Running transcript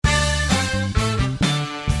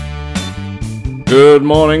Good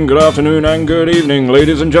morning, good afternoon, and good evening,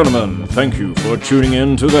 ladies and gentlemen. Thank you for tuning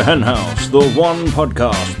in to the Hen House, the one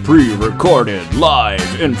podcast pre-recorded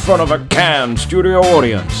live in front of a canned studio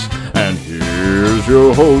audience. And here's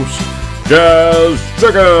your host, Jazz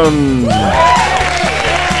Chicken.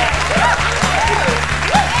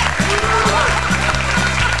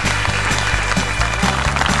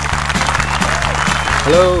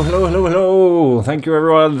 Hello. Thank you,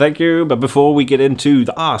 everyone. Thank you. But before we get into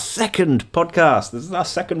our second podcast, this is our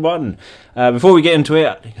second one. Before we get into it,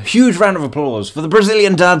 a huge round of applause for the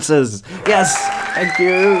Brazilian dancers. Yes, thank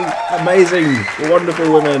you. Amazing,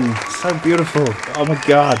 wonderful women. So beautiful. Oh my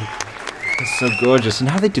God. It's so gorgeous. And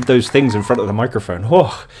how they did those things in front of the microphone.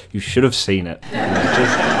 Oh, you should have seen it.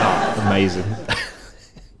 Just amazing.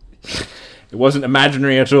 It wasn't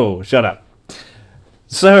imaginary at all. Shut up.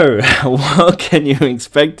 So, what can you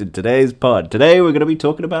expect in today's pod? Today we're going to be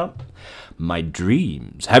talking about my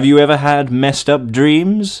dreams. Have you ever had messed up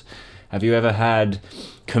dreams? Have you ever had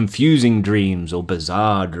confusing dreams or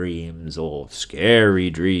bizarre dreams or scary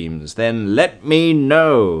dreams? Then let me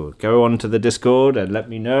know. Go onto the Discord and let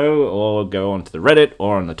me know, or go onto the Reddit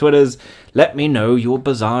or on the Twitters. Let me know your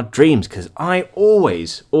bizarre dreams, because I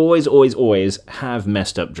always have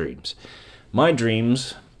messed up dreams. My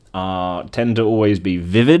dreams tend to always be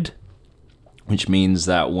vivid, which means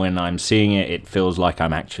that when I'm seeing it, it feels like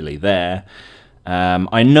I'm actually there.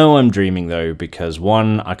 I know I'm dreaming, though, because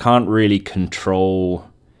one, I can't really control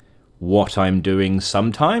what I'm doing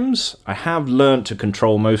sometimes. I have learnt to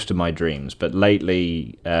control most of my dreams, but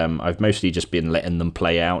lately I've mostly just been letting them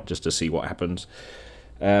play out just to see what happens.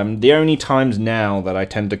 The only times now that I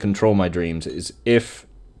tend to control my dreams is if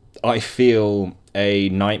I feel a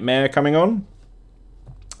nightmare coming on.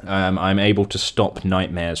 I'm able to stop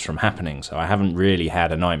nightmares from happening, so I haven't really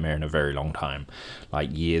had a nightmare in a very long time, like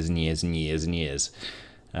years and years and years and years.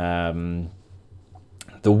 The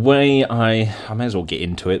way I may as well get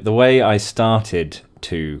into it, the way I started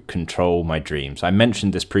to control my dreams, I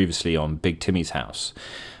mentioned this previously on Big Timmy's house,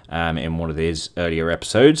 in one of his earlier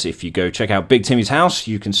episodes. If you go check out Big Timmy's house,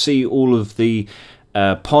 you can see all of the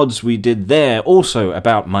pods we did there also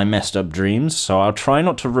about my messed up dreams, so I'll try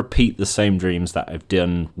not to repeat the same dreams that I've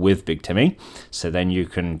done with Big Timmy, so then you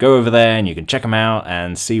can go over there and you can check them out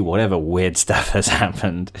and see whatever weird stuff has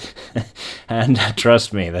happened. And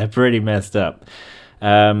trust me, they're pretty messed up.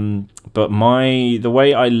 But the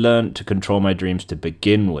way I learned to control my dreams to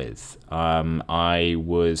begin with, I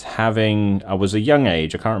was a young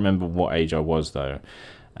age. I can't remember what age I was, though.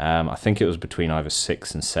 I think it was between either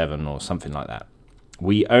 6 and 7 or something like that.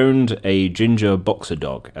 We owned a ginger boxer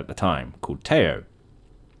dog at the time called Teo.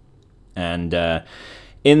 And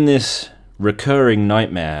in this recurring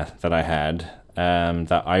nightmare that I had,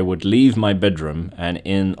 that I would leave my bedroom and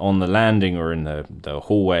on the landing or in the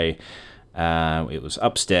hallway, it was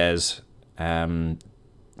upstairs,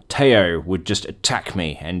 Teo would just attack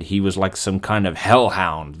me, and he was like some kind of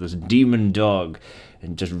hellhound, this demon dog,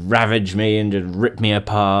 and just ravage me and just rip me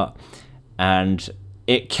apart. And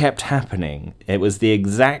it kept happening. It was the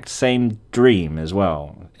exact same dream as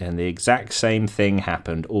well, and the exact same thing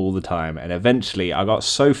happened all the time. And eventually I got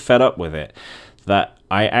so fed up with it that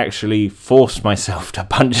I actually forced myself to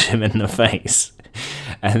punch him in the face.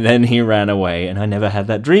 And then he ran away, and I never had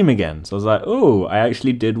that dream again. So I was like, oh, I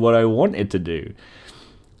actually did what I wanted to do.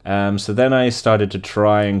 So then I started to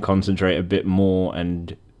try and concentrate a bit more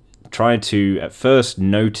and try to at first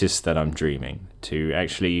notice that I'm dreaming, to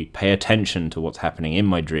actually pay attention to what's happening in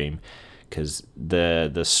my dream, because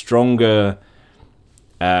the stronger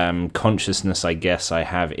consciousness I guess I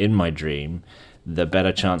have in my dream, the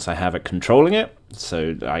better chance I have at controlling it.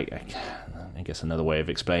 So I guess another way of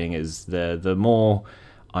explaining it is the more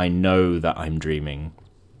I know that I'm dreaming,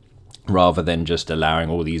 rather than just allowing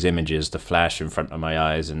all these images to flash in front of my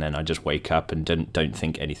eyes and then I just wake up and don't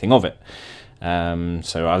think anything of it.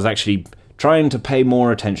 So I was actually trying to pay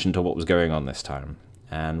more attention to what was going on this time.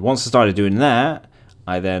 And once I started doing that,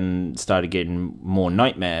 I then started getting more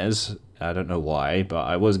nightmares. I don't know why, but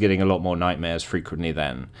I was getting a lot more nightmares frequently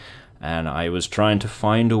then. And I was trying to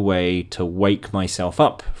find a way to wake myself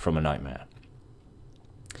up from a nightmare.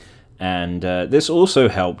 And this also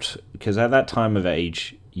helped, because at that time of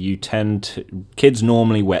age, kids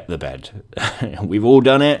normally wet the bed. We've all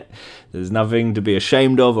done it. There's nothing to be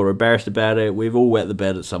ashamed of or embarrassed about it. We've all wet the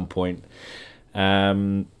bed at some point.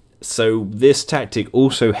 So this tactic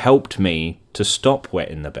also helped me to stop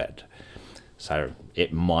wetting the bed. So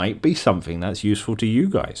it might be something that's useful to you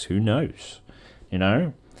guys. Who knows? You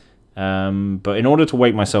know? But in order to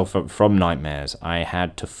wake myself up from nightmares, I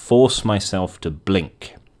had to force myself to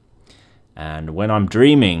blink. And when I'm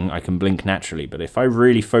dreaming, I can blink naturally. But if I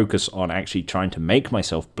really focus on actually trying to make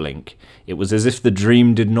myself blink, it was as if the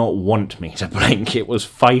dream did not want me to blink. It was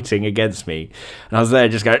fighting against me. And I was there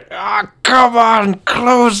just going, come on,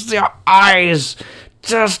 close your eyes.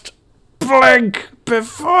 Just blink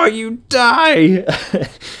before you die.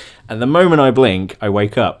 And the moment I blink, I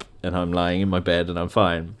wake up and I'm lying in my bed and I'm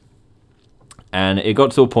fine. And it got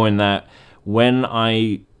to a point that when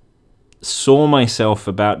I saw myself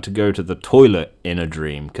about to go to the toilet in a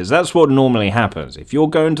dream, because that's what normally happens. If you're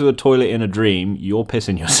going to the toilet in a dream, you're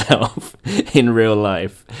pissing yourself in real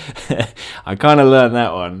life. I kind of learned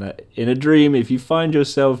that one. In a dream, if you find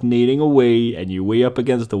yourself needing a wee and you wee up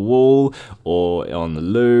against the wall or on the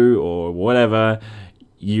loo or whatever,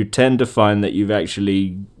 you tend to find that you've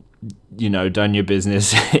actually, done your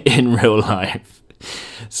business in real life.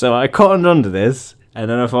 So I cottoned onto this. And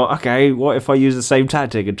then I thought, okay, what if I use the same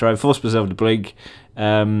tactic and try and force myself to blink,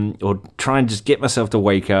 or try and just get myself to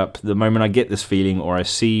wake up the moment I get this feeling, or I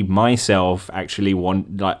see myself actually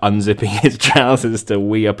unzipping his trousers to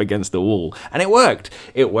wee up against the wall. And it worked.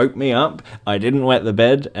 It woke me up. I didn't wet the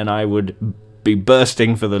bed, and I would be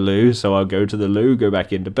bursting for the loo. So I'll go to the loo, go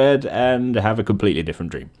back into bed, and have a completely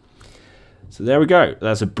different dream. So there we go.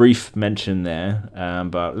 That's a brief mention there.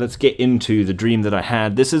 But let's get into the dream that I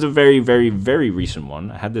had. This is a very, very, very recent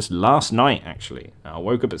one. I had this last night, actually. I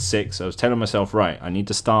woke up at 6. I was telling myself, right, I need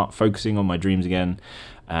to start focusing on my dreams again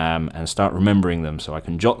and start remembering them so I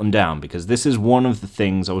can jot them down. Because this is one of the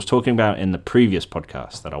things I was talking about in the previous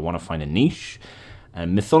podcast, that I want to find a niche.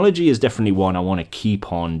 And mythology is definitely one I want to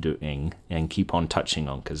keep on doing and keep on touching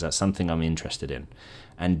on, because that's something I'm interested in.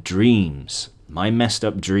 And dreams, my messed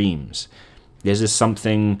up dreams. This is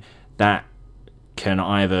something that can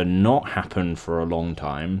either not happen for a long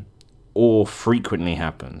time or frequently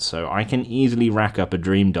happen. So I can easily rack up a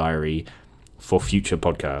dream diary for future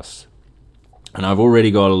podcasts. And I've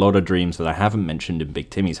already got a lot of dreams that I haven't mentioned in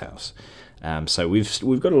Big Timmy's house. So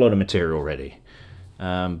we've got a lot of material already.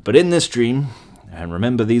 But in this dream, and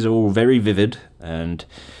remember these are all very vivid, and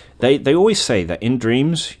they always say that in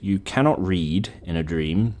dreams you cannot read in a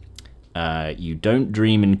dream. You don't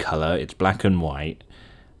dream in color; it's black and white.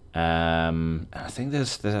 I think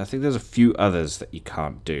there's a few others that you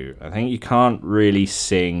can't do. I think you can't really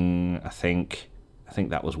sing. I think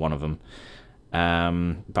that was one of them.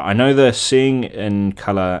 But I know the seeing in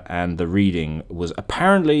color and the reading was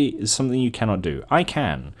apparently something you cannot do. I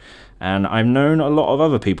can, and I've known a lot of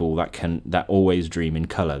other people that always dream in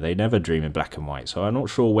color. They never dream in black and white. So I'm not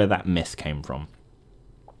sure where that myth came from.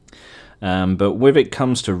 But when it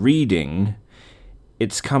comes to reading,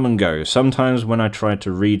 it's come and go. Sometimes when I try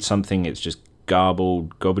to read something, it's just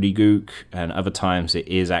garbled gobbledygook, and other times it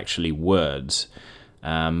is actually words.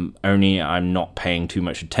 Only I'm not paying too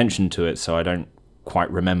much attention to it, so I don't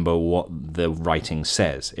quite remember what the writing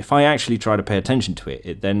says. If I actually try to pay attention to it,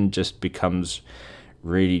 it then just becomes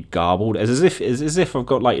really garbled, as if I've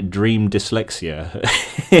got like dream dyslexia.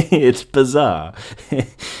 It's bizarre.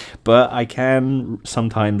 But I can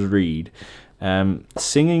sometimes read.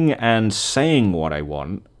 Singing and saying what I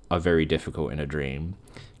want are very difficult in a dream,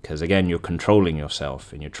 because again, you're controlling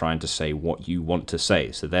yourself and you're trying to say what you want to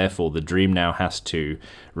say. So therefore, the dream now has to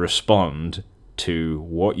respond to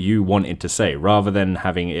what you wanted to say, rather than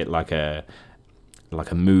having it like a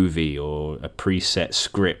movie or a preset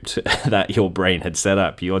script that your brain had set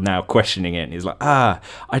up. You're now questioning it, and it's like, I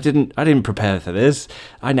didn't prepare for this.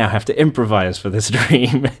 I now have to improvise for this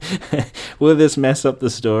dream. Will this mess up the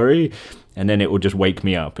story? And then it will just wake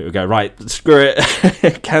me up. It will go, right, screw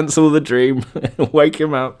it, cancel the dream, wake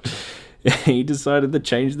him up. He decided to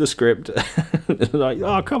change the script. Like,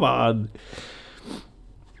 oh, come on.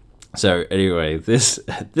 So anyway, this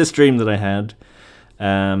dream that I had,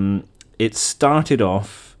 it started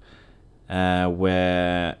off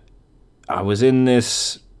where I was in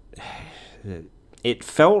this. It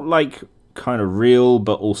felt like kind of real,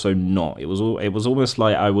 but also not. It was almost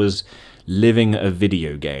like I was living a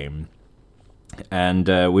video game, and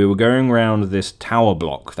we were going around this tower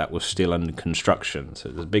block that was still under construction. So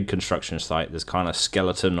there's a big construction site. This kind of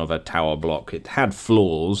skeleton of a tower block. It had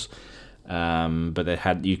floors,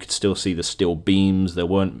 but you could still see the steel beams. There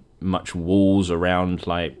weren't much walls around,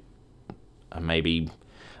 like. Maybe,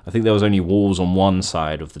 I think there was only walls on one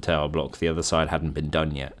side of the tower block. The other side hadn't been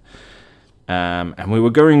done yet. And we were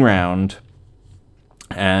going round,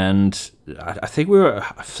 and I think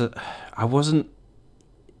I wasn't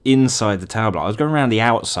inside the tower block. I was going around the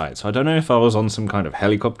outside. So I don't know if I was on some kind of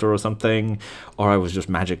helicopter or something, or I was just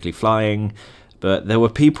magically flying. But there were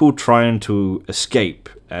people trying to escape,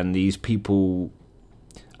 and these people,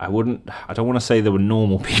 I don't want to say they were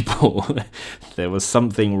normal people. There was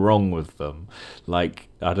something wrong with them. Like,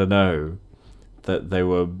 I don't know, that they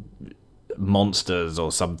were monsters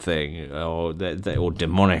or something, or or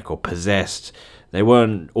demonic or possessed. They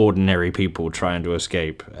weren't ordinary people trying to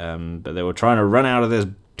escape, but they were trying to run out of this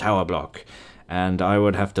tower block, and I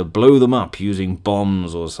would have to blow them up using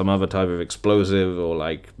bombs or some other type of explosive, or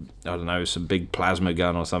like, I don't know, some big plasma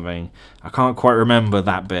gun or something. I can't quite remember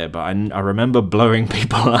that bit, but I remember blowing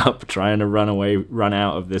people up trying to run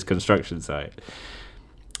out of this construction site.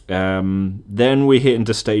 Then we hit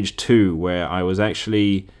into stage 2, where I was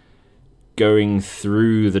actually going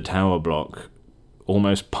through the tower block,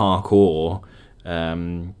 almost parkour,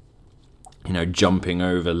 jumping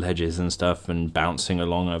over ledges and stuff and bouncing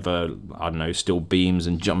along over, I don't know, steel beams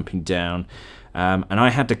and jumping down. And I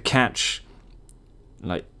had to catch,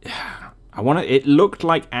 like, it looked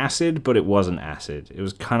like acid, but it wasn't acid. It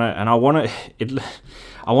was kind of, and I want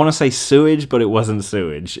to say sewage, but it wasn't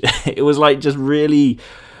sewage. It was like just really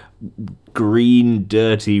green,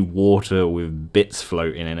 dirty water with bits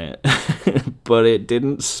floating in it. But it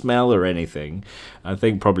didn't smell or anything. I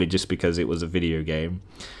think probably just because it was a video game.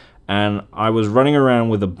 And I was running around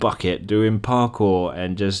with a bucket doing parkour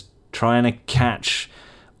and just trying to catch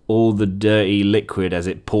all the dirty liquid as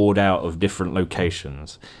it poured out of different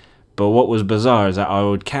locations. But what was bizarre is that I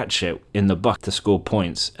would catch it in the bucket to score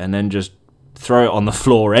points and then just throw it on the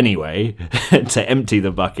floor anyway to empty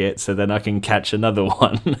the bucket so then I can catch another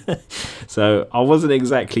one. So I wasn't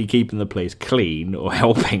exactly keeping the place clean or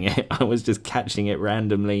helping it. I was just catching it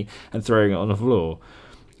randomly and throwing it on the floor.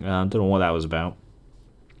 I don't know what that was about.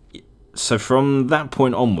 So from that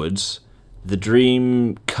point onwards, the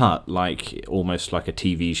dream cut like almost like a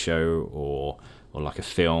TV show or like a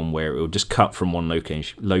film, where it would just cut from one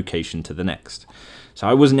location to the next. So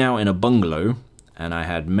I was now in a bungalow, and I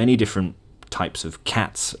had many different types of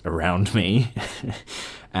cats around me.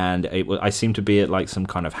 And I seemed to be at like some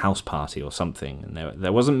kind of house party or something. And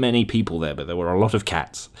there wasn't many people there, but there were a lot of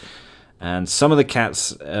cats. And some of the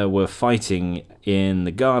cats were fighting in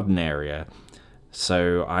the garden area.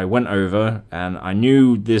 So I went over, and I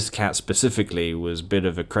knew this cat specifically was a bit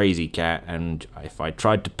of a crazy cat, and if I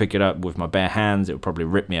tried to pick it up with my bare hands, it would probably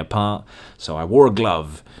rip me apart. So I wore a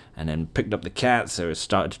glove, and then picked up the cat, so it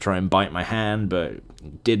started to try and bite my hand, but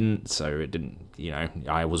it didn't, so it didn't,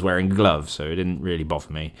 I was wearing gloves, so it didn't really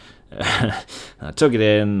bother me. I took it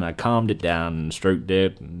in, I calmed it down, and stroked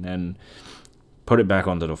it, and then put it back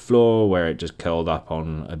onto the floor, where it just curled up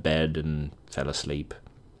on a bed and fell asleep.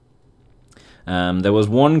 There was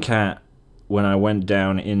one cat when I went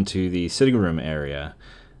down into the sitting room area.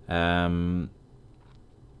 There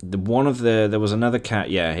was another cat.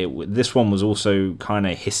 Yeah, this one was also kind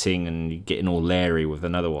of hissing and getting all leery with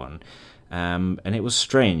another one. And it was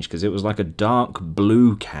strange because it was like a dark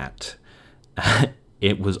blue cat.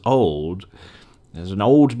 It was old. It was an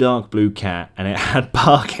old dark blue cat, and it had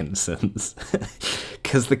Parkinson's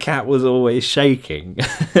because the cat was always shaking.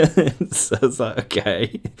 So I was like,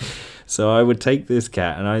 okay. So I would take this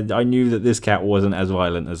cat, and I knew that this cat wasn't as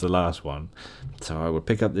violent as the last one. So I would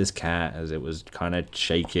pick up this cat as it was kind of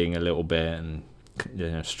shaking a little bit, and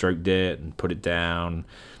stroked it and put it down.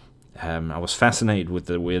 I was fascinated with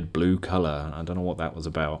the weird blue colour. I don't know what that was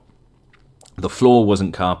about. The floor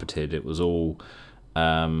wasn't carpeted. It was all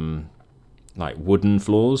like wooden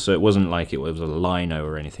floors, so it wasn't like it was a lino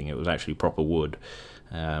or anything. It was actually proper wood,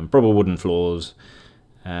 proper wooden floors.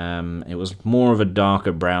 It was more of a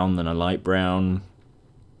darker brown than a light brown.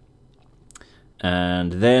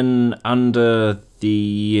 And then under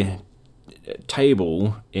the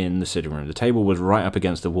table in the sitting room, the table was right up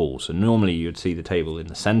against the wall. So normally you'd see the table in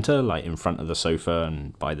the center, like in front of the sofa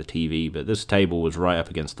and by the TV, but this table was right up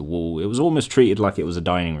against the wall. It was almost treated like it was a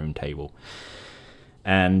dining room table.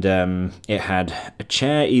 And it had a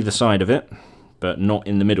chair either side of it, but not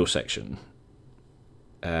in the middle section.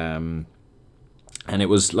 And it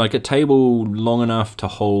was like a table long enough to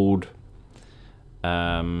hold,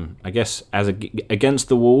 I guess, against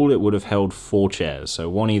the wall, it would have held 4 chairs. So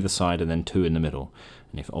 1 either side and then 2 in the middle.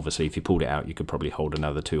 And if you pulled it out, you could probably hold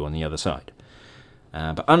another 2 on the other side.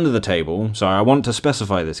 But under the table, so I want to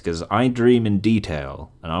specify this because I dream in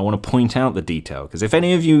detail, and I want to point out the detail. Because if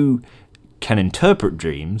any of you can interpret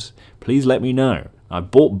dreams, please let me know. I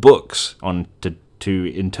bought books to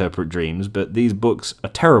interpret dreams, but these books are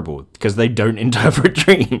terrible because they don't interpret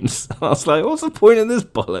dreams. I was like, what's the point of this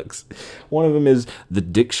bollocks? One of them is The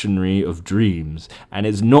Dictionary of Dreams, and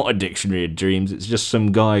it's not a dictionary of dreams. It's just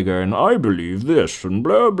some guy going, I believe this, and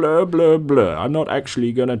blah, blah, blah, blah. I'm not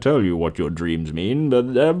actually going to tell you what your dreams mean,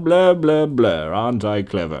 but blah, blah, blah. Aren't I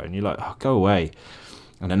clever? And you're like, oh, go away.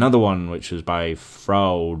 And another one, which was by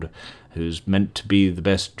Fraud, who's meant to be the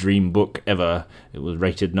best dream book ever. It was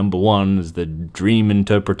rated number 1 as the dream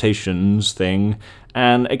interpretations thing.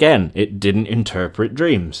 And again, it didn't interpret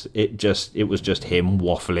dreams. It was just him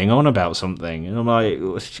waffling on about something. And I'm like,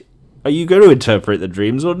 are you going to interpret the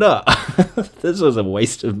dreams or not? This was a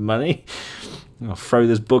waste of money. I'll throw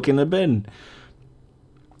this book in the bin.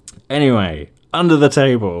 Anyway, under the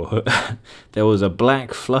table, there was a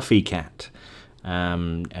black fluffy cat.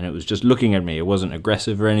 And it was just looking at me. It wasn't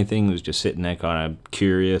aggressive or anything. It was just sitting there kind of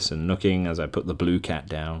curious and looking as I put the blue cat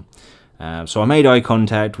down. So I made eye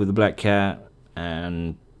contact with the black cat,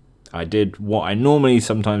 and I did what I normally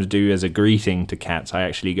sometimes do as a greeting to cats. I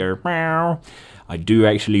actually go, meow. I do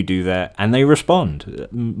actually do that, and they respond.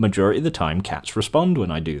 Majority of the time, cats respond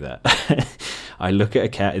when I do that. I look at a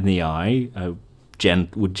cat in the eye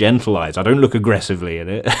with gentle eyes. I don't look aggressively at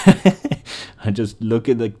it. I just look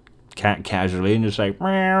at the cat casually and just say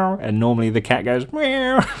meow, and normally the cat goes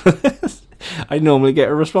meow. I normally get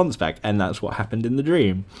a response back, and that's what happened in the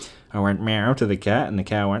dream. I went meow to the cat, and the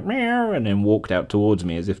cat went meow, and then walked out towards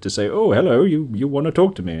me as if to say, oh, hello, you want to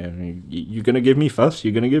talk to me? You're going to give me fuss?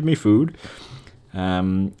 You're going to give me food?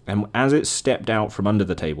 And as it stepped out from under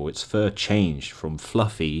the table, its fur changed from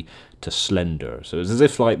fluffy to slender. So it was as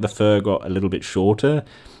if like the fur got a little bit shorter,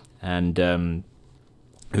 and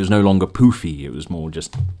it was no longer poofy. It was more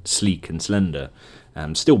just sleek and slender.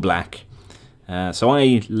 Still black. So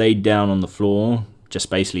I laid down on the floor just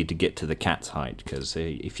basically to get to the cat's height, because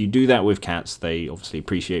if you do that with cats, they obviously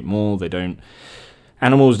appreciate more.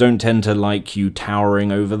 Animals don't tend to like you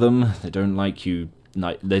towering over them. They don't like you.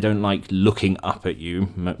 They don't like looking up at you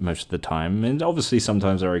most of the time. And obviously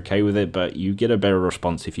sometimes they're okay with it, but you get a better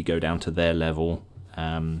response if you go down to their level.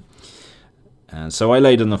 And so I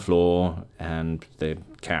laid on the floor, and the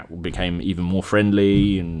cat became even more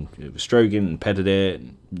friendly, and it was stroking and petted it,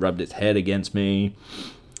 and rubbed its head against me.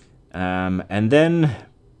 And then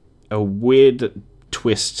a weird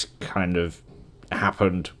twist kind of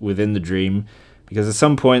happened within the dream, because at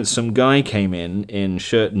some point some guy came in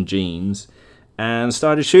shirt and jeans and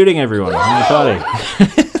started shooting everyone in the party.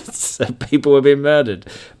 So people were being murdered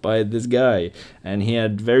by this guy, and he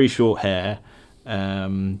had very short hair,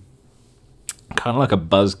 kind of like a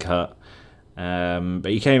buzz cut. But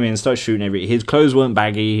he came in and started shooting his clothes weren't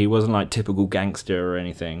baggy. He wasn't like typical gangster or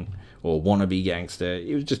anything, or wannabe gangster.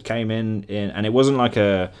 He just came in and it wasn't like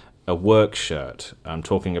a work shirt. I'm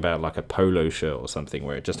talking about like a polo shirt or something,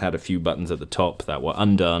 where it just had a few buttons at the top that were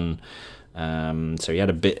undone. So he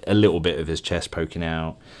had a little bit of his chest poking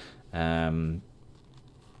out, and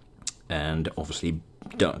obviously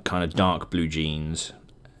kind of dark blue jeans.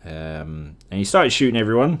 And he started shooting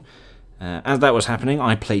everyone. As that was happening,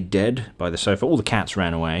 I played dead by the sofa. All the cats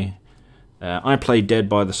ran away. I played dead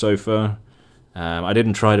by the sofa. I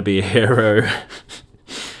didn't try to be a hero.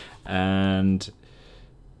 And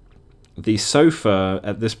the sofa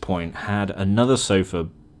at this point had another sofa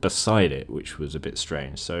beside it, which was a bit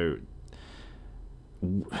strange. So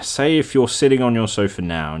say if you're sitting on your sofa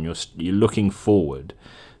now and you're looking forward,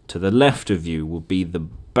 to the left of you will be the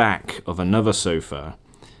back of another sofa,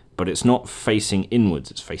 but it's not facing inwards,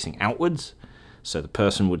 it's facing outwards. So the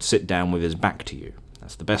person would sit down with his back to you.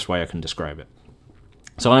 That's the best way I can describe it.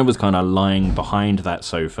 So I was kind of lying behind that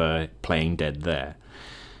sofa, playing dead there.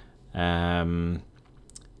 At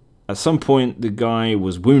some point, the guy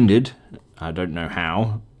was wounded. I don't know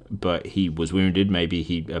how, but he was wounded.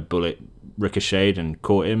 Maybe a bullet ricocheted and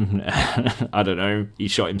caught him. I don't know. He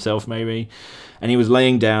shot himself, maybe. And he was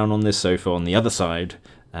laying down on this sofa on the other side,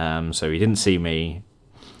 so he didn't see me.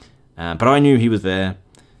 But I knew he was there,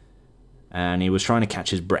 and he was trying to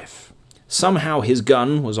catch his breath. Somehow his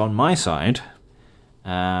gun was on my side,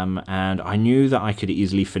 and I knew that I could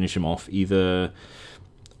easily finish him off, either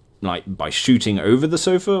like by shooting over the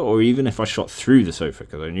sofa, or even if I shot through the sofa,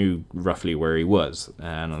 because I knew roughly where he was.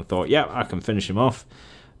 And I thought, yeah, I can finish him off.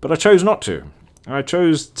 But I chose not to. I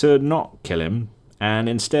chose to not kill him, and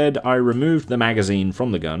instead I removed the magazine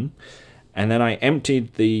from the gun, and then I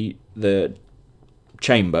emptied the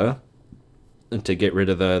chamber to get rid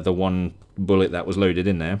of the one bullet that was loaded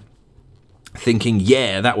in there, thinking,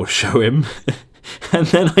 yeah, that will show him. And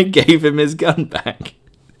then I gave him his gun back.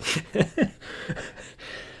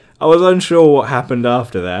 I was unsure what happened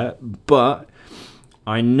after that, but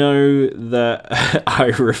I know that I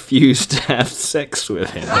refused to have sex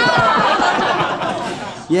with him.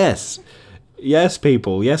 Yes,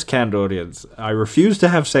 people, yes, canned audience. I refused to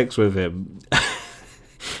have sex with him.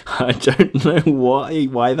 I don't know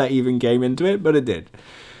why that even came into it, but it did.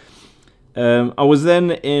 I was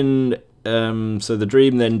then in So the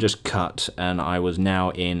dream then just cut, and I was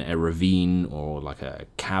now in a ravine or like a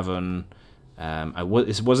cavern.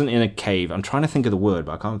 It wasn't in a cave. I'm trying to think of the word,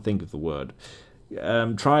 but I can't think of the word.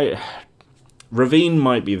 Ravine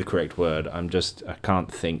might be the correct word. I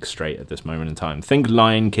can't think straight at this moment in time. Think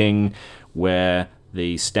Lion King, where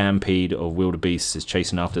the stampede of wildebeests is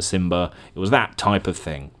chasing after Simba. It was that type of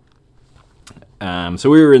thing. So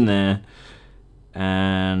we were in there,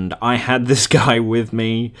 and I had this guy with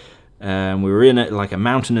me. We were in like a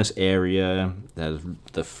mountainous area.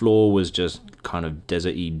 The floor was just kind of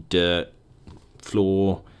deserty dirt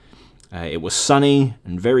floor. It was sunny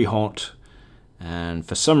and very hot. And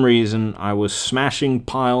for some reason, I was smashing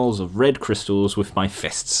piles of red crystals with my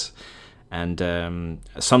fists. And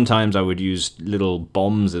sometimes I would use little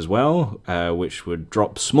bombs as well, which would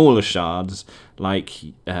drop smaller shards like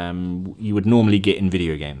you would normally get in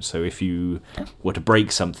video games. So if you were to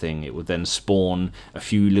break something, it would then spawn a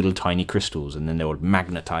few little tiny crystals, and then they would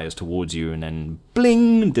magnetize towards you and then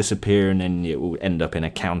bling, disappear, and then it will end up in a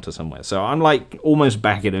counter somewhere. So I'm like almost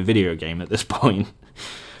back in a video game at this point.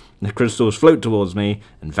 The crystals float towards me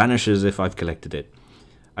and vanish as if I've collected it.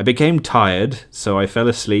 I became tired, so I fell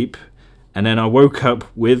asleep, and then I woke up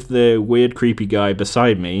with the weird, creepy guy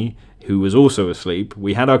beside me, who was also asleep.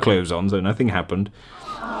 We had our clothes on, so nothing happened.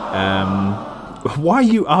 Why are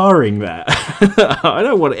you R-ing that? I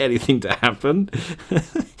don't want anything to happen.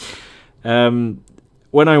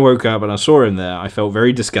 When I woke up and I saw him there, I felt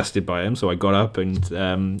very disgusted by him, so I got up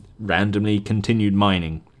and randomly continued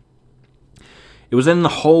mining. It was then the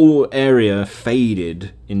whole area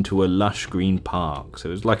faded into a lush green park. So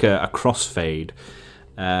it was like a crossfade.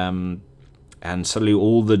 And suddenly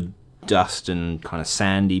all the dust and kind of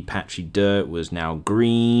sandy, patchy dirt was now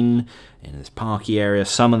green in this parky area.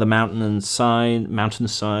 Some of the mountain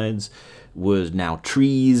sides was now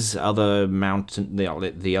trees. The other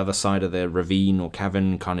side of the ravine or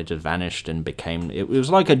cavern kind of just vanished and became... It was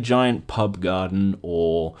like a giant pub garden,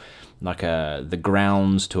 or like the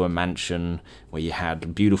grounds to a mansion where you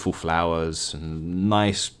had beautiful flowers and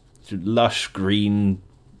nice, lush green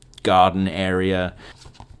garden area.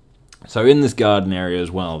 So in this garden area as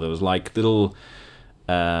well, there was like little,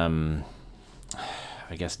 I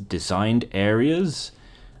guess, designed areas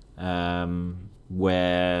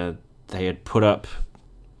where they had put up,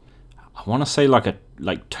 I want to say like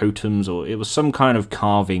totems, or it was some kind of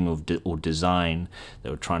carving or design. They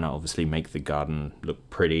were trying to obviously make the garden look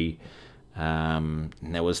pretty. And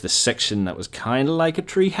there was this section that was kind of like a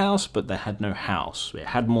tree house, but they had no house. It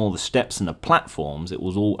had more the steps and the platforms. It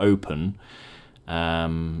was all open.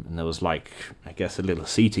 And there was like, I guess, a little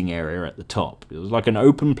seating area at the top. It was like an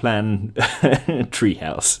open plan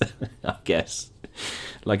treehouse, I guess,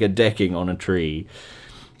 like a decking on a tree.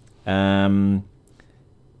 At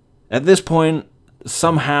this point,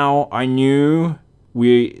 somehow I knew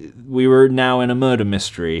we were now in a murder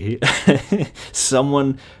mystery.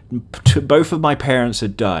 Both of my parents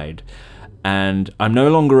had died, and I'm no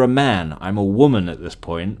longer a man. I'm a woman at this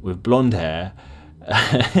point with blonde hair.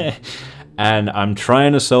 And I'm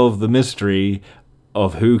trying to solve the mystery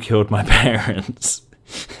of who killed my parents.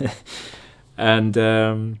 And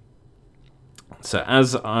so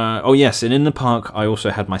and in the park I also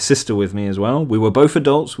had my sister with me as well. We were both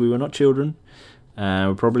adults. We were not children.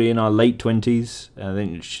 We're probably in our late 20s. I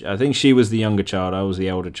think she was the younger child. I was the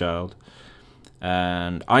elder child.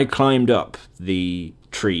 And I climbed up the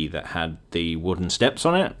tree that had the wooden steps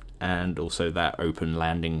on it, and also that open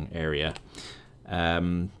landing area.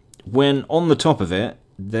 When on the top of it,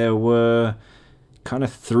 there were kind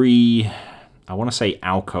of three, I want to say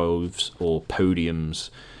alcoves or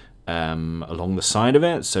podiums along the side of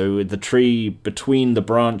it. So the tree between the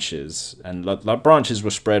branches, and the branches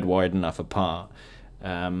were spread wide enough apart,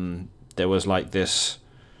 there was like this,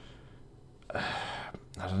 I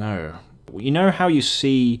don't know. You know how you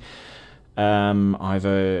see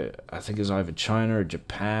either China or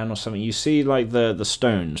Japan or something, you see like the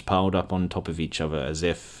stones piled up on top of each other as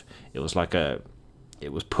if it was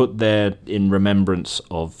it was put there in remembrance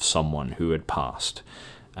of someone who had passed.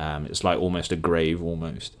 It's like almost a grave,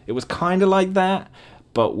 almost. It was kind of like that,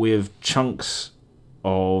 but with chunks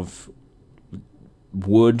of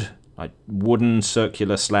wood, like wooden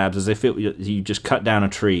circular slabs, as if you just cut down a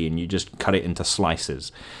tree and you just cut it into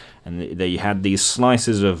slices. And they had these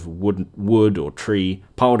slices of wood or tree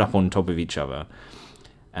piled up on top of each other.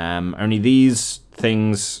 Only these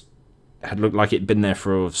things had looked like it'd been there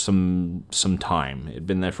for some time. It'd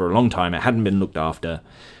been there for a long time. It hadn't been looked after.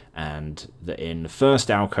 And in the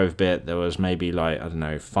first alcove bit, there was maybe like, I don't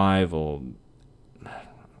know, 5 or...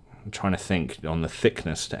 I'm trying to think on the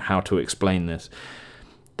thickness, how to explain this.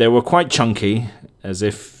 They were quite chunky, as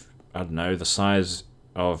if I don't know, the size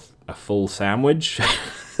of a full sandwich.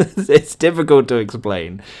 It's difficult to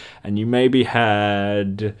explain. And you maybe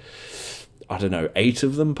had, I don't know, 8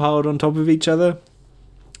 of them piled on top of each other.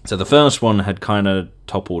 So the first one had kind of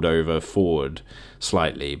toppled over forward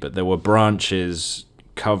slightly, but there were branches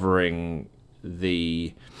covering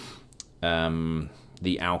the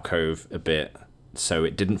alcove a bit, so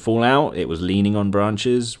it didn't fall out. It was leaning on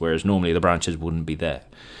branches, whereas normally the branches wouldn't be there.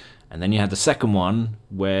 And then you had the second one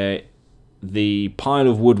where the pile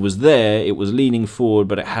of wood was there, it was leaning forward,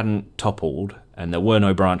 but it hadn't toppled, and there were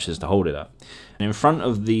no branches to hold it up. And in front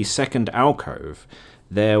of the second alcove,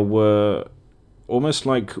 there were almost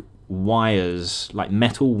like wires, like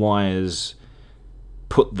metal wires,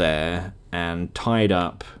 put there and tied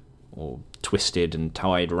up, or twisted and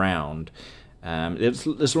tied round.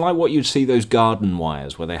 It's like what you'd see those garden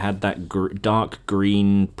wires, where they had that dark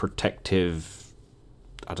green protective,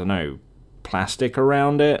 I don't know, plastic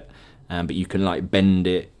around it, but you can like bend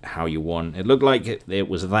it how you want. It looked like it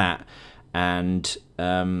was that, and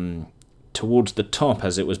towards the top,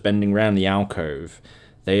 as it was bending round the alcove,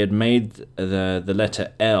 they had made the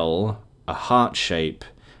letter L a heart shape,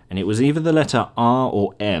 and it was either the letter R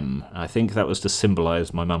or M. I think that was to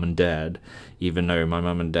symbolise my mum and dad, even though my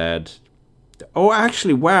mum and dad... Oh,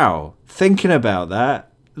 actually, wow. Thinking about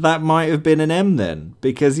that, that might have been an M then.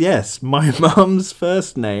 Because, yes, my mum's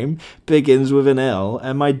first name begins with an L,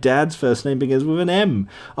 and my dad's first name begins with an M.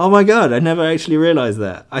 Oh my god, I never actually realised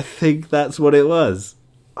that. I think that's what it was.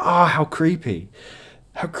 Oh, how creepy.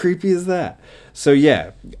 How creepy is that? So,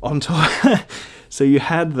 yeah, on top... So you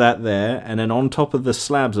had that there, and then on top of the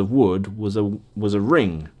slabs of wood was a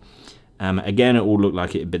ring. Again, it all looked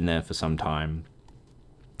like it had been there for some time.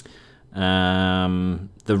 The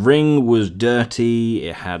ring was dirty.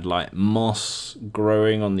 It had like moss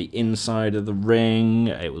growing on the inside of the ring.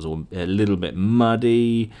 It was a little bit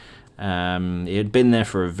muddy. It had been there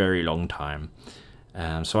for a very long time.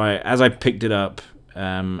 So as I picked it up,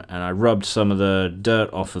 and I rubbed some of the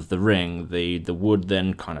dirt off of the ring, the wood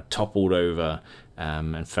then kind of toppled over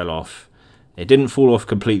and fell off. It didn't fall off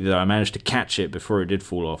completely, though. I managed to catch it before it did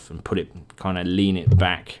fall off and lean it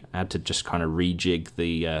back. I had to just kind of rejig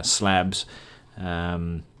the slabs.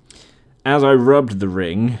 As I rubbed the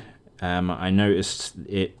ring, I noticed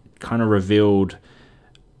it kind of revealed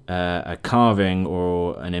a carving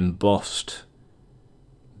or an embossed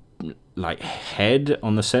like head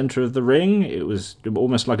on the center of the ring. It was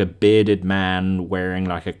almost like a bearded man wearing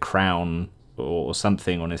like a crown or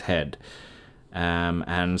something on his head.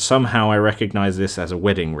 And somehow I recognize this as a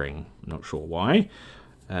wedding ring. I'm not sure why.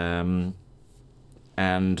 And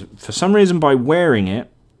for some reason, by wearing it,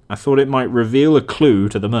 I thought it might reveal a clue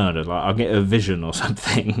to the murder. Like I'll get a vision or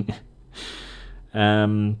something.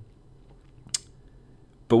 But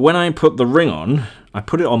when I put the ring on, I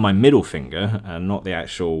put it on my middle finger and not the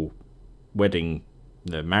actual the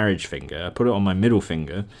marriage finger. I put it on my middle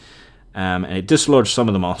finger. And it dislodged some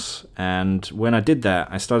of the moss, and when I did that,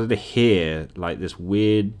 I started to hear like this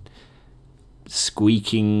weird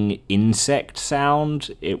squeaking insect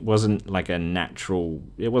sound. It wasn't like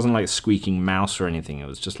it wasn't like a squeaking mouse or anything. It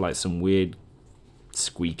was just like some weird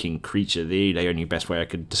squeaking creature. The only best way I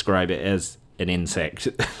could describe it as an insect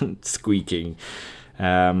squeaking. So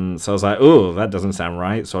I was like, oh, that doesn't sound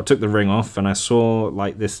right. So I took the ring off, and I saw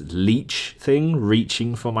like this leech thing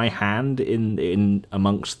reaching for my hand in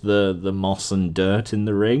amongst the moss and dirt in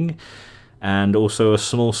the ring. And also a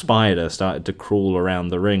small spider started to crawl around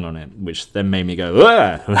the ring on it, which then made me go,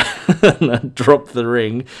 ah! And I dropped the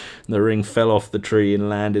ring. And the ring fell off the tree and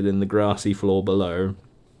landed in the grassy floor below.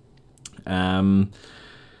 I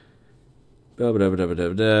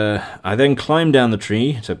then climbed down the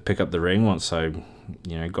tree to pick up the ring once I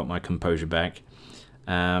got my composure back.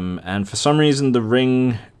 And for some reason the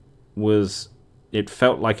ring it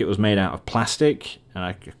felt like it was made out of plastic, and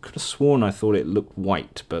I could have sworn I thought it looked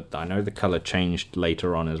white, but I know the colour changed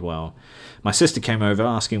later on as well. My sister came over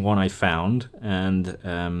asking what I found, and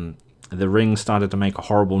the ring started to make a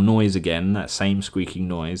horrible noise again, that same squeaking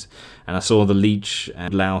noise, and I saw the leech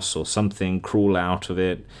and louse or something crawl out of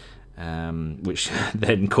it, which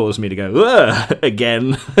then caused me to go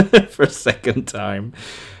again for a second time,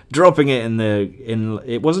 dropping it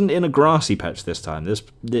it wasn't in a grassy patch this time.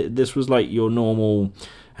 This was like your normal,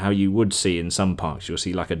 how you would see in some parks. You'll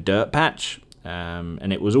see like a dirt patch,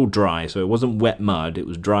 and it was all dry, so it wasn't wet mud, it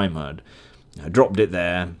was dry mud. I dropped it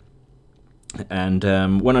there,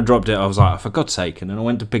 And when I dropped it, I was like, for God's sake. And then I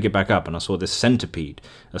went to pick it back up, and I saw this centipede.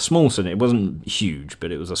 A small centipede. It wasn't huge,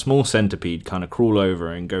 but it was a small centipede kind of crawl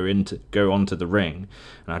over and go onto the ring.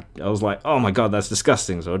 And I was like, oh my God, that's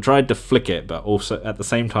disgusting. So I tried to flick it, but also at the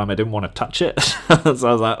same time, I didn't want to touch it. So I was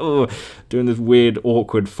like, oh, doing this weird,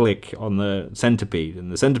 awkward flick on the centipede.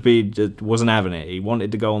 And the centipede just wasn't having it. He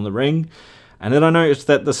wanted to go on the ring. And then I noticed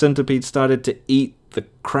that the centipede started to eat the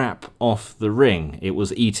crap off the ring. It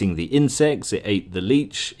was eating the insects, it ate the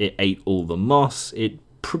leech, it ate all the moss, it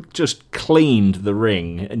just cleaned the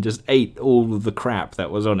ring and just ate all of the crap that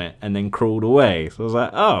was on it and then crawled away. So I was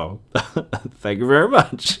like, oh, thank you very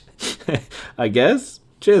much. I guess.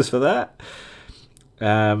 Cheers for that.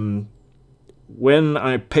 When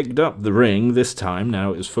I picked up the ring this time,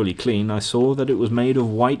 now it was fully clean, I saw that it was made of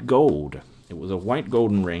white gold. It was a white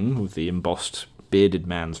golden ring with the embossed bearded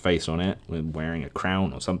man's face on it, wearing a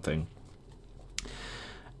crown or something.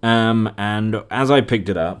 And as I picked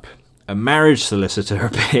it up, a marriage solicitor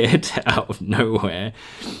appeared out of nowhere,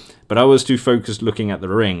 but I was too focused looking at the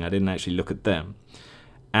ring, I didn't actually look at them.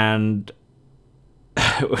 And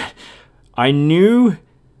I knew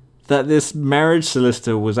that this marriage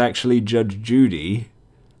solicitor was actually Judge Judy,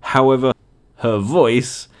 however, her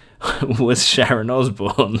voice was Sharon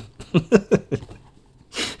Osbourne.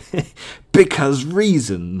 Because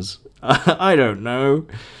reasons. I don't know.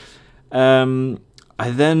 I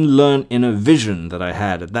then learnt in a vision that I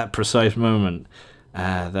had at that precise moment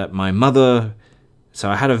that my mother... So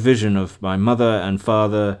I had a vision of my mother and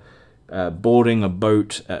father boarding a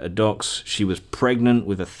boat at a docks. She was pregnant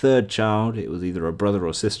with a third child. It was either a brother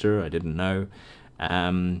or sister. I didn't know.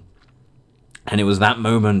 And it was that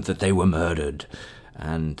moment that they were murdered.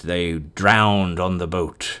 And they drowned on the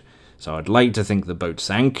boat. So I'd like to think the boat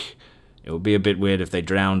sank. It would be a bit weird if they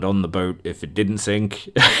drowned on the boat if it didn't sink.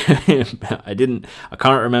 I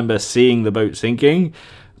can't remember seeing the boat sinking,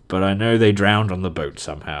 but I know they drowned on the boat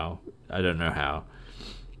somehow. I don't know how.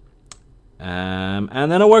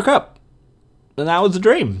 And then I woke up, and that was a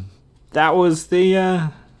dream. That was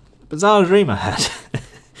the bizarre dream I had.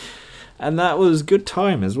 And that was good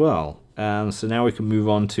time as well. So now we can move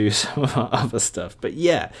on to some of our other stuff. But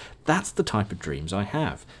yeah, that's the type of dreams I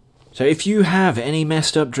have. So if you have any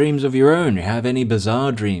messed up dreams of your own, you have any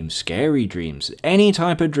bizarre dreams, scary dreams, any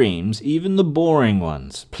type of dreams, even the boring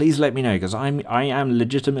ones, please let me know, because I am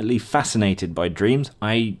legitimately fascinated by dreams.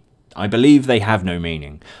 I believe they have no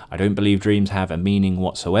meaning. I don't believe dreams have a meaning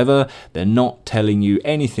whatsoever. They're not telling you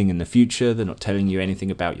anything in the future. They're not telling you anything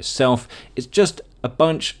about yourself. It's just a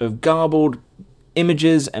bunch of garbled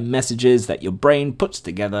images and messages that your brain puts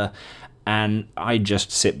together, and I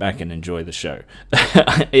just sit back and enjoy the show.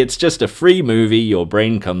 It's just a free movie your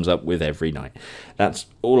brain comes up with every night. That's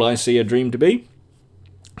all I see a dream to be.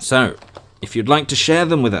 So, if you'd like to share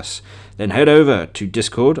them with us, then head over to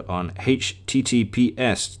Discord on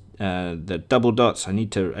https, the double dots, I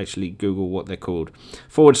need to actually Google what they're called,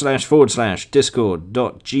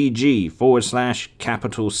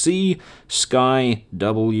 /discord.gg/C Sky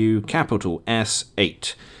W capital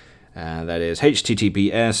S8. That is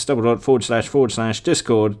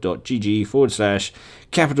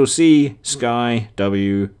https://discord.gg/C Sky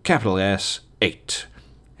W capital S8.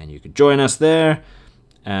 And you can join us there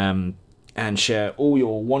and share all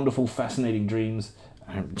your wonderful, fascinating dreams.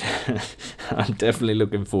 I'm definitely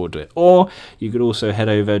looking forward to it. Or you could also head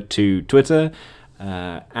over to Twitter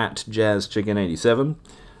at JazzChicken87.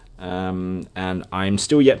 And I'm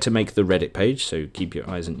still yet to make the Reddit page, so keep your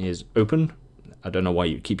eyes and ears open. I don't know why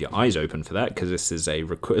you keep your eyes open for that, because this is a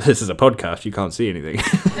podcast. You can't see anything,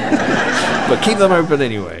 but keep them open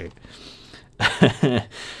anyway.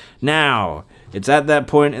 Now it's at that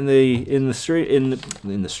point in the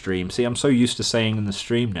stream. See, I'm so used to saying in the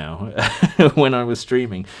stream now when I was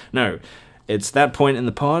streaming. No, it's that point in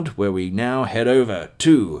the pod where we now head over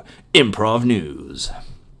to improv news.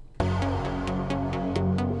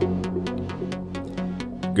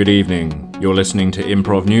 Good evening. You're listening to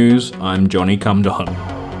Improv News. I'm Johnny Cumdon.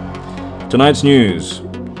 Tonight's news.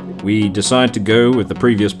 We decide to go with the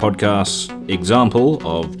previous podcast's example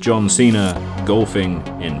of John Cena golfing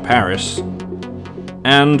in Paris.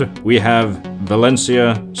 And we have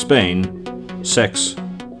Valencia, Spain, sex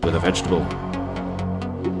with a vegetable.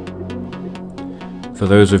 For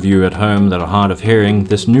those of you at home that are hard of hearing,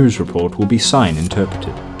 this news report will be sign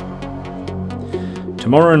interpreted.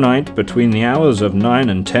 Tomorrow night, between the hours of 9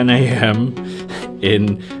 and 10 a.m.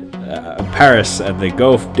 in Paris at the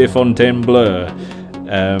Golfe de Fontainebleau,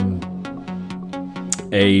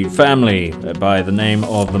 a family by the name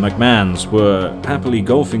of the McMahons were happily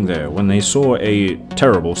golfing there when they saw a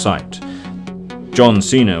terrible sight. John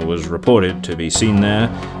Cena was reported to be seen there,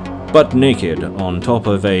 butt naked on top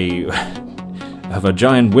of a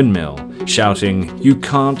giant windmill, shouting, "You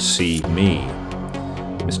can't see me."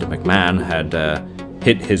 Mr. McMahon had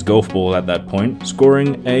hit his golf ball at that point,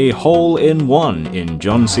 scoring a hole-in-one in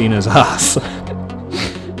John Cena's ass.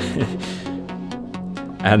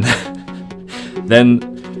 And then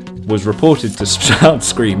was reported to start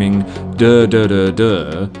screaming, "Duh, duh, duh,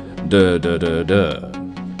 duh, duh, duh, duh, duh."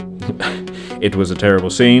 It was a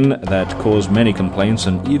terrible scene that caused many complaints,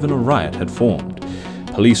 and even a riot had formed.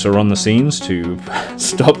 Police are on the scenes to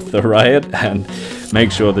stop the riot and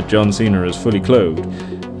make sure that John Cena is fully clothed.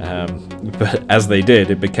 But as they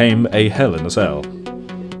did, it became a hell in a cell.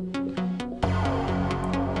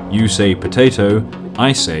 You say potato,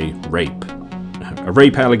 I say rape. A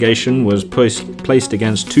rape allegation was placed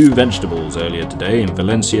against two vegetables earlier today in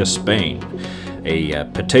Valencia, Spain. A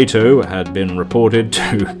potato had been reported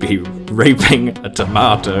to be raping a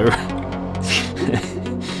tomato,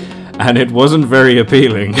 and it wasn't very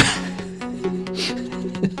appealing.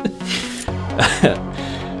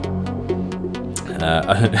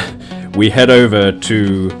 We head over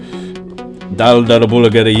to Dal Dal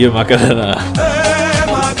Bulgaria Macarena.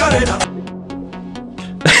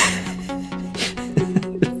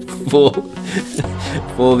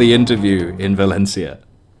 For the interview in Valencia.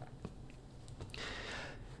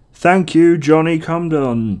 Thank you, Johnny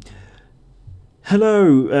Comdon.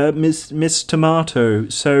 Hello, Miss Tomato.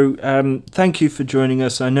 So, thank you for joining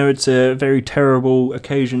us. I know it's a very terrible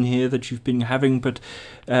occasion here that you've been having, but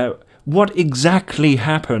what exactly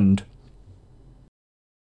happened?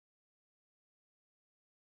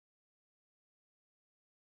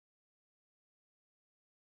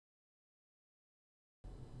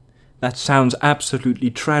 That sounds absolutely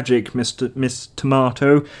tragic, Miss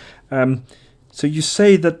Tomato. So you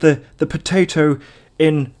say that the potato,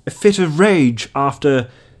 in a fit of rage after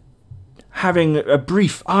having a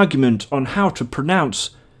brief argument on how to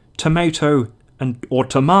pronounce tomato or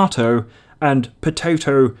tomato and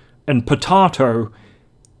potato and potato,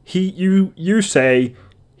 you say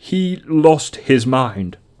he lost his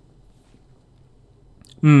mind.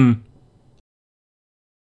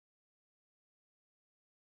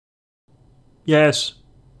 Yes.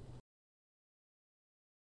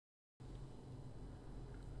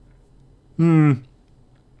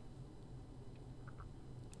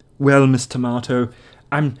 Well, Miss Tomato,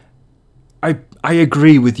 I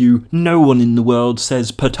agree with you. No one in the world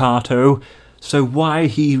says potato, so why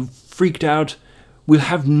he freaked out, we'll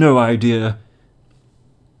have no idea.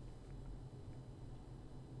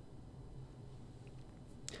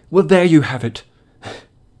 Well, there you have it.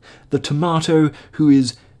 The tomato who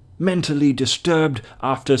is mentally disturbed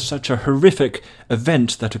after such a horrific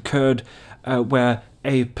event that occurred, where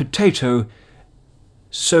a potato,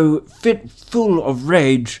 so full of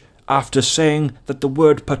rage after saying that the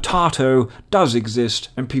word potato does exist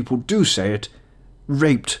and people do say it,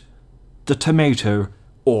 raped the tomato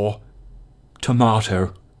or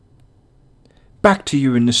tomato. Back to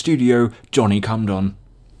you in the studio, Johnny Comdon.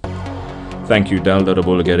 Thank you, Daldada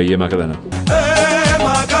Bulgaria Macarena.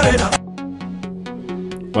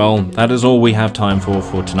 Well, that is all we have time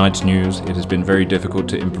for tonight's news. It has been very difficult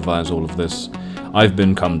to improvise all of this. I've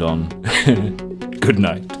been Comdon. Good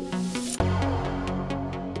night.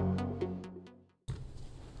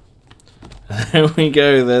 There we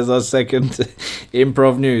go, there's our second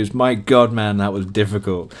improv news. My god, man, that was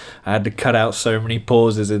difficult. I had to cut out so many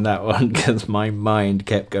pauses in that one because my mind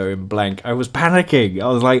kept going blank. I was panicking. I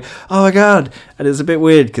was like, oh my god. And it's a bit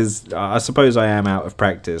weird because I suppose I am out of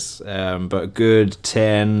practice. But a good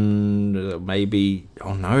 10, maybe,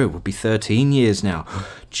 oh no, it would be 13 years now.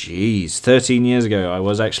 Jeez, 13 years ago, I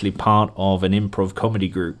was actually part of an improv comedy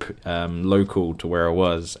group local to where I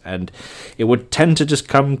was, and it would tend to just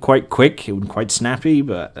come quite quick. It wasn't quite snappy,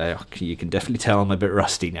 but you can definitely tell I'm a bit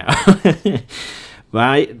rusty now.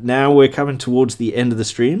 Right, now we're coming towards the end of the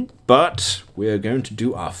stream, but we're going to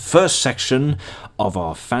do our first section of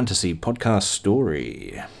our fantasy podcast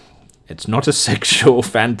story. It's not a sexual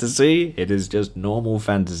fantasy, it is just normal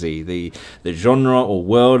fantasy. The genre or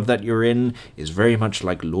world that you're in is very much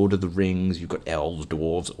like Lord of the Rings. You've got elves,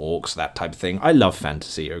 dwarves, orcs, that type of thing. I love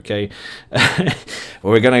fantasy, okay?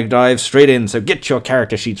 We're going to dive straight in, so get your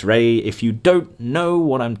character sheets ready. If you don't know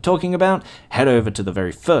what I'm talking about, head over to the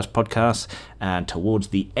very first podcast, and towards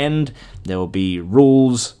the end, there will be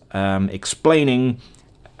rules explaining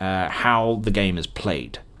how the game is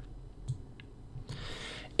played.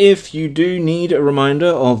 If you do need a reminder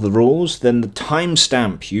of the rules, then the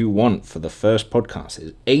timestamp you want for the first podcast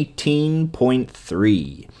is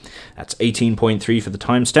 18.3. That's 18.3 for the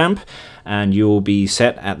timestamp, and you'll be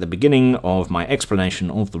set at the beginning of my explanation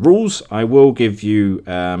of the rules. I will give you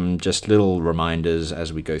just little reminders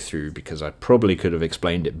as we go through, because I probably could have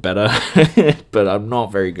explained it better, but I'm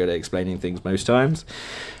not very good at explaining things most times.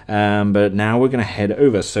 But now we're going to head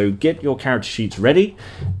over. So get your character sheets ready.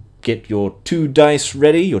 Get your 2 dice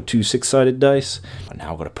ready, your 2 6-sided dice. And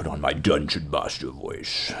now I've got to put on my Dungeon Master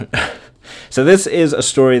voice. So this is a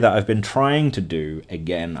story that I've been trying to do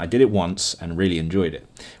again. I did it once and really enjoyed it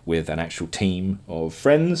with an actual team of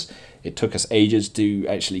friends. It took us ages to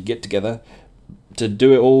actually get together to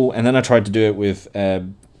do it all. And then I tried to do it with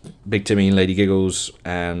Big Timmy and Lady Giggles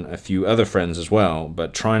and a few other friends as well.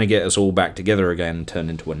 But trying to get us all back together again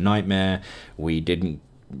turned into a nightmare. We didn't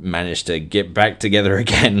managed to get back together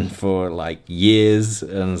again for like years,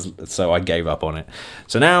 and so I gave up on it.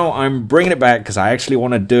 So now I'm bringing it back because I actually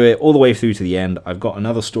want to do it all the way through to the end. I've got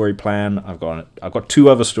another story plan. I've got 2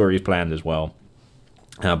 other stories planned as well,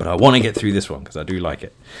 but I want to get through this one because I do like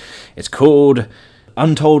it. It's called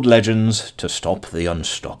Untold Legends to Stop the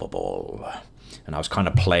Unstoppable, and I was kind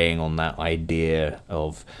of playing on that idea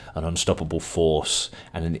of an unstoppable force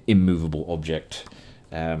and an immovable object,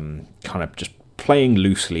 kind of just playing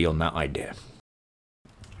loosely on that idea.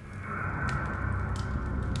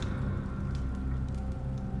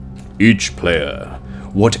 Each player,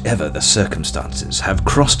 whatever the circumstances, have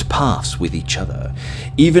crossed paths with each other.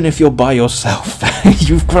 Even if you're by yourself,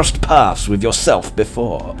 you've crossed paths with yourself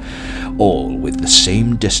before, all with the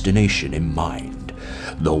same destination in mind,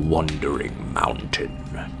 the Wandering Mountain.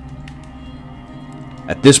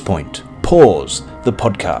 At this point, pause the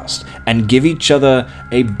podcast and give each other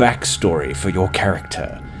a backstory for your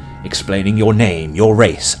character, explaining your name, your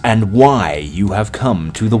race, and why you have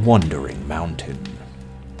come to the Wandering Mountain.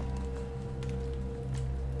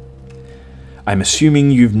 I'm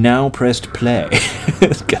assuming you've now pressed play,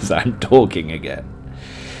 because I'm talking again.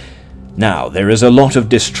 Now, there is a lot of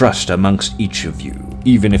distrust amongst each of you,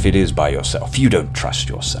 even if it is by yourself. You don't trust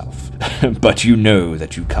yourself, but you know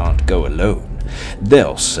that you can't go alone.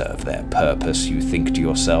 They'll serve their purpose, you think to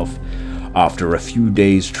yourself. After a few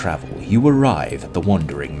days' travel, you arrive at the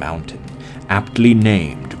Wandering Mountain, aptly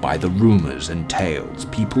named by the rumors and tales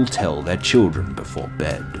people tell their children before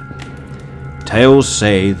bed. Tales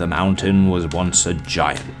say the mountain was once a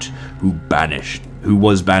giant who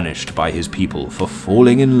was banished by his people for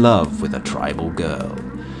falling in love with a tribal girl.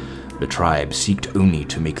 The tribe seeked only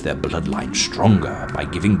to make their bloodline stronger by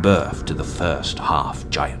giving birth to the first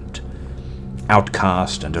half-giant.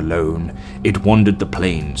 Outcast and alone, it wandered the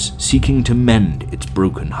plains, seeking to mend its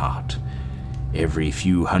broken heart. Every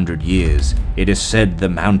few hundred years, it is said the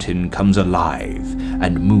mountain comes alive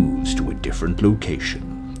and moves to a different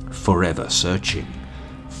location, forever searching,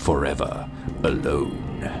 forever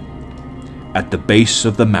alone. At the base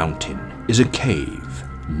of the mountain is a cave,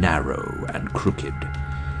 narrow and crooked.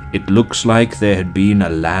 It looks like there had been a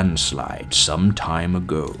landslide some time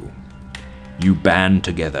ago. You band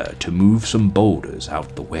together to move some boulders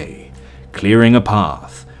out the way, clearing a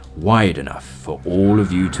path wide enough for all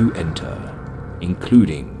of you to enter,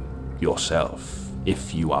 including yourself,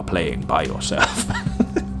 if you are playing by yourself.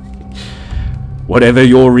 Whatever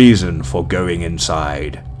your reason for going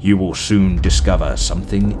inside, you will soon discover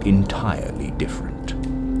something entirely different,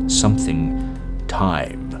 something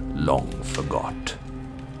time long forgot.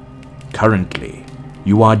 Currently,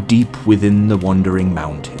 you are deep within the Wandering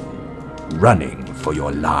Mountain, running for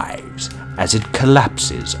your lives as it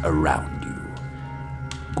collapses around you.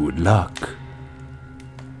 Good luck.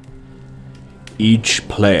 Each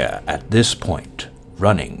player at this point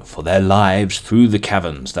running for their lives through the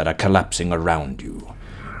caverns that are collapsing around you.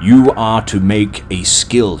 You are to make a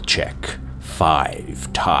skill check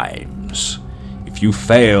 5 times. If you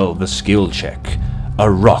fail the skill check, a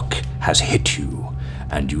rock has hit you,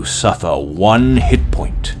 and you suffer 1 hit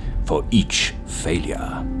point for each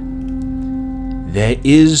failure. There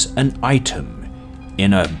is an item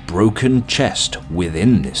in a broken chest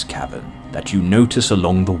within this cavern that you notice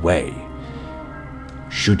along the way.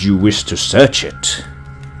 Should you wish to search it,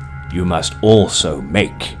 you must also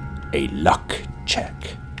make a luck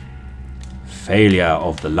check. Failure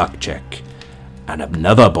of the luck check, and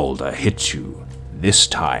another boulder hits you, this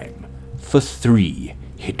time for 3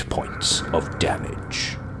 hit points of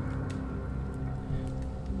damage.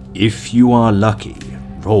 If you are lucky,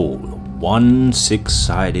 roll 1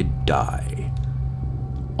 6-sided die.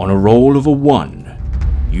 On a roll of a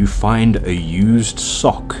 1, you find a used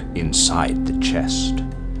sock inside the chest.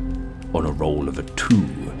 On a roll of a 2,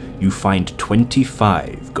 you find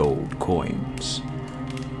 25 gold coins.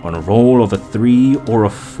 On a roll of a 3 or a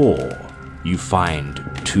 4, you find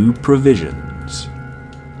 2 provisions.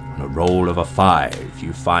 On a roll of a 5,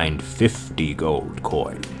 you find 50 gold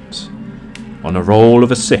coins. On a roll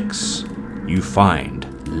of a 6, you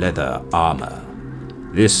find leather armor.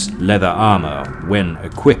 This leather armor, when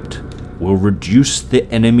equipped, will reduce the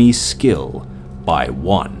enemy's skill by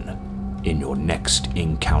 1 in your next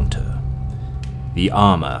encounter. The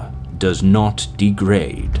armor does not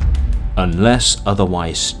degrade unless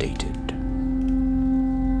otherwise stated.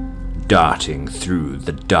 Darting through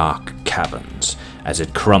the dark caverns as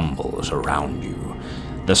it crumbles around you,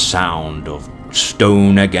 the sound of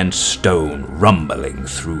stone against stone rumbling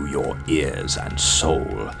through your ears and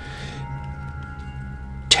soul.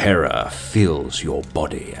 Terror fills your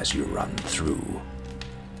body as you run through,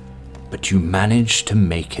 but you manage to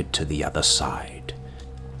make it to the other side,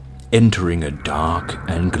 entering a dark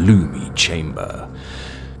and gloomy chamber.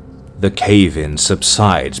 The cave-in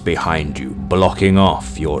subsides behind you, blocking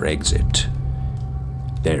off your exit.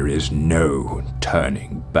 There is no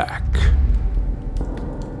turning back.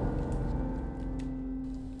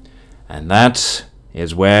 And that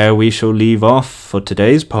is where we shall leave off for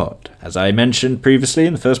today's pod. As I mentioned previously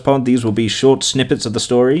in the first pod, these will be short snippets of the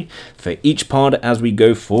story for each pod as we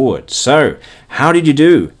go forward. So, how did you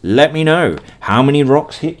do? Let me know. How many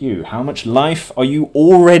rocks hit you? How much life are you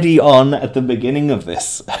already on at the beginning of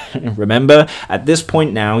this? Remember, at this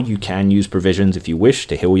point now, you can use provisions if you wish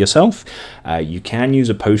to heal yourself. You can use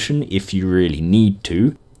a potion if you really need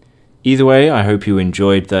to. Either way, I hope you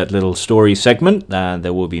enjoyed that little story segment.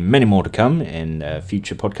 There will be many more to come in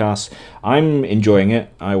future podcasts. I'm enjoying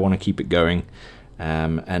it. I want to keep it going.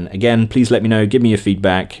 And again, please let me know. Give me your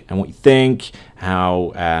feedback and what you think.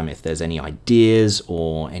 How, if there's any ideas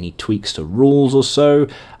or any tweaks to rules or so.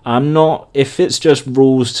 If it's just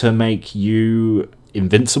rules to make you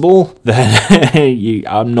invincible, then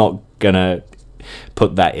I'm not going to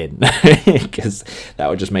put that in. Because that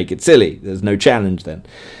would just make it silly. There's no challenge then.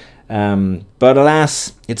 But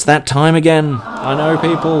alas, it's that time again. I know,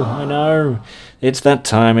 people, I know. It's that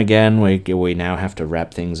time again. We now have to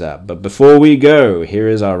wrap things up. But before we go, here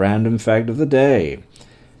is our random fact of the day.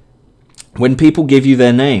 When people give you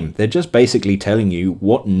their name, they're just basically telling you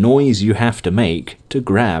what noise you have to make to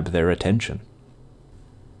grab their attention.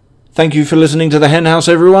 Thank you for listening to The Hen House,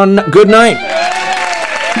 everyone. Good night.